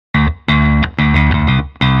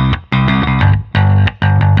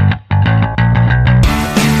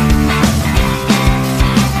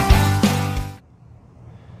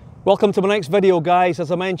Welcome to my next video, guys.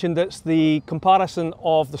 As I mentioned, it's the comparison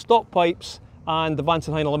of the stock pipes and the Vance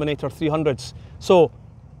Hines Eliminator 300s. So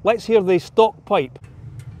let's hear the stock pipe.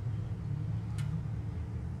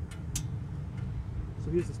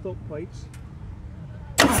 So here's the stock pipes.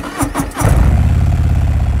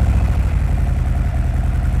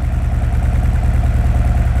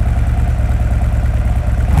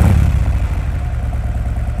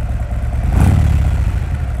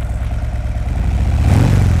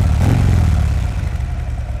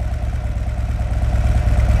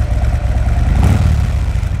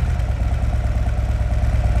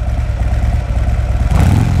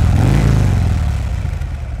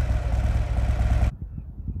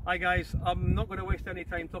 Hi guys, I'm not going to waste any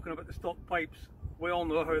time talking about the stock pipes. We all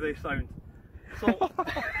know how they sound. So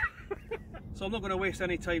I'm not going to waste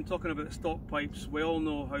any time talking about the stock pipes. We all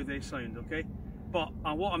know how they sound, okay? But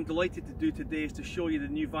what I'm delighted to do today is to show you the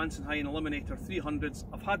new Vance Hines Eliminator 300s.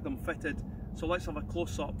 I've had them fitted, so let's have a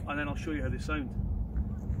close-up and then I'll show you how they sound.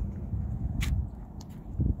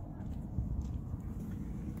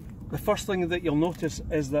 The first thing that you'll notice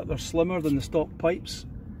is that they're slimmer than the stock pipes.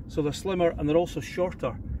 So they're slimmer and they're also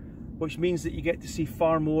shorter, which means that you get to see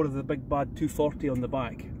far more of the big bad 240 on the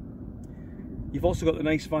back. You've also got the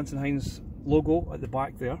nice Vance Hines logo at the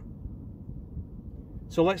back there.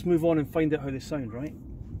 So let's move on and find out how they sound, right?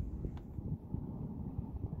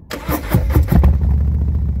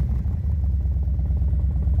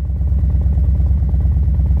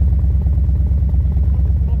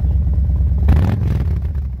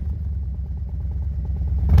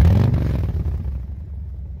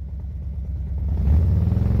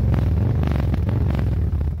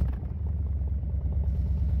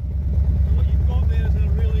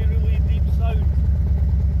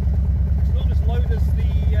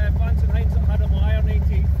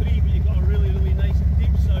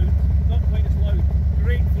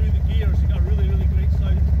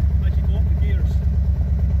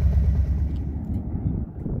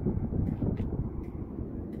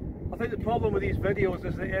 I think the problem with these videos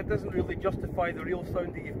is that it doesn't really justify the real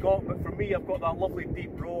sound that you've got, but for me I've got that lovely deep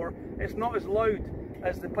roar. It's not as loud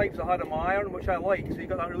as the pipes I had on my iron, which I like, so you've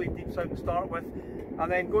got that really deep sound to start with,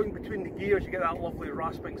 and then going between the gears you get that lovely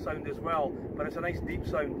rasping sound as well, but it's a nice deep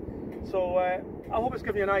sound. So I hope it's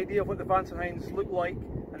given you an idea of what the Vance Hines look like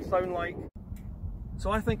and sound like. So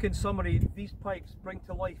I think in summary, these pipes bring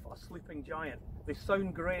to life a sleeping giant. They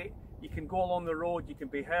sound great, you can go along the road, you can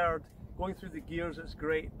be heard, going through the gears it's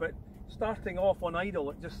great, but starting off on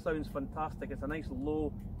idle it just sounds fantastic. It's a nice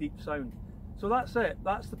low, deep sound. So that's it,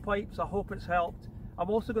 that's the pipes. I hope it's helped. I'm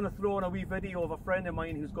also going to throw in a wee video of a friend of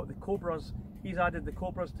mine who's got the Cobras. He's added the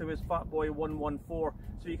Cobras to his Fatboy 114,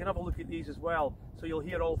 so you can have a look at these as well. So you'll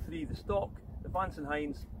hear all three, the stock, the Vance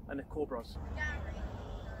Hines and the Cobras.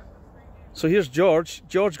 So here's George.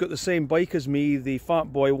 George got the same bike as me, the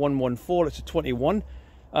Fatboy 114, it's a 21,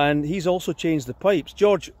 and he's also changed the pipes.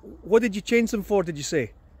 George, what did you change them for, did you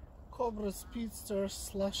say? Cobra Speedster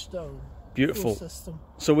Slashdowns. Beautiful. System.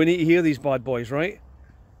 So we need to hear these bad boys, right?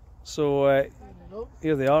 So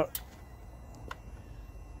here they are.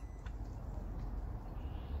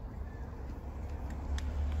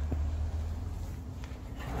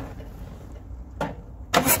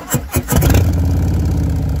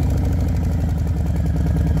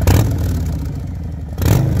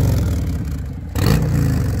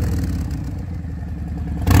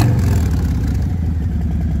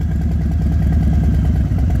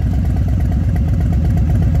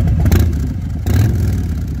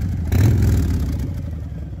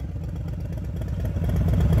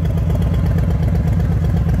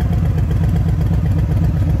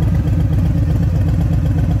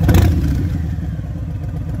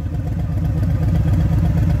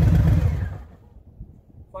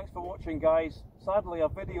 Thanks for watching, guys. Sadly, a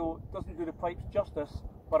video doesn't do the pipes justice,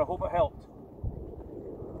 but I hope it helped.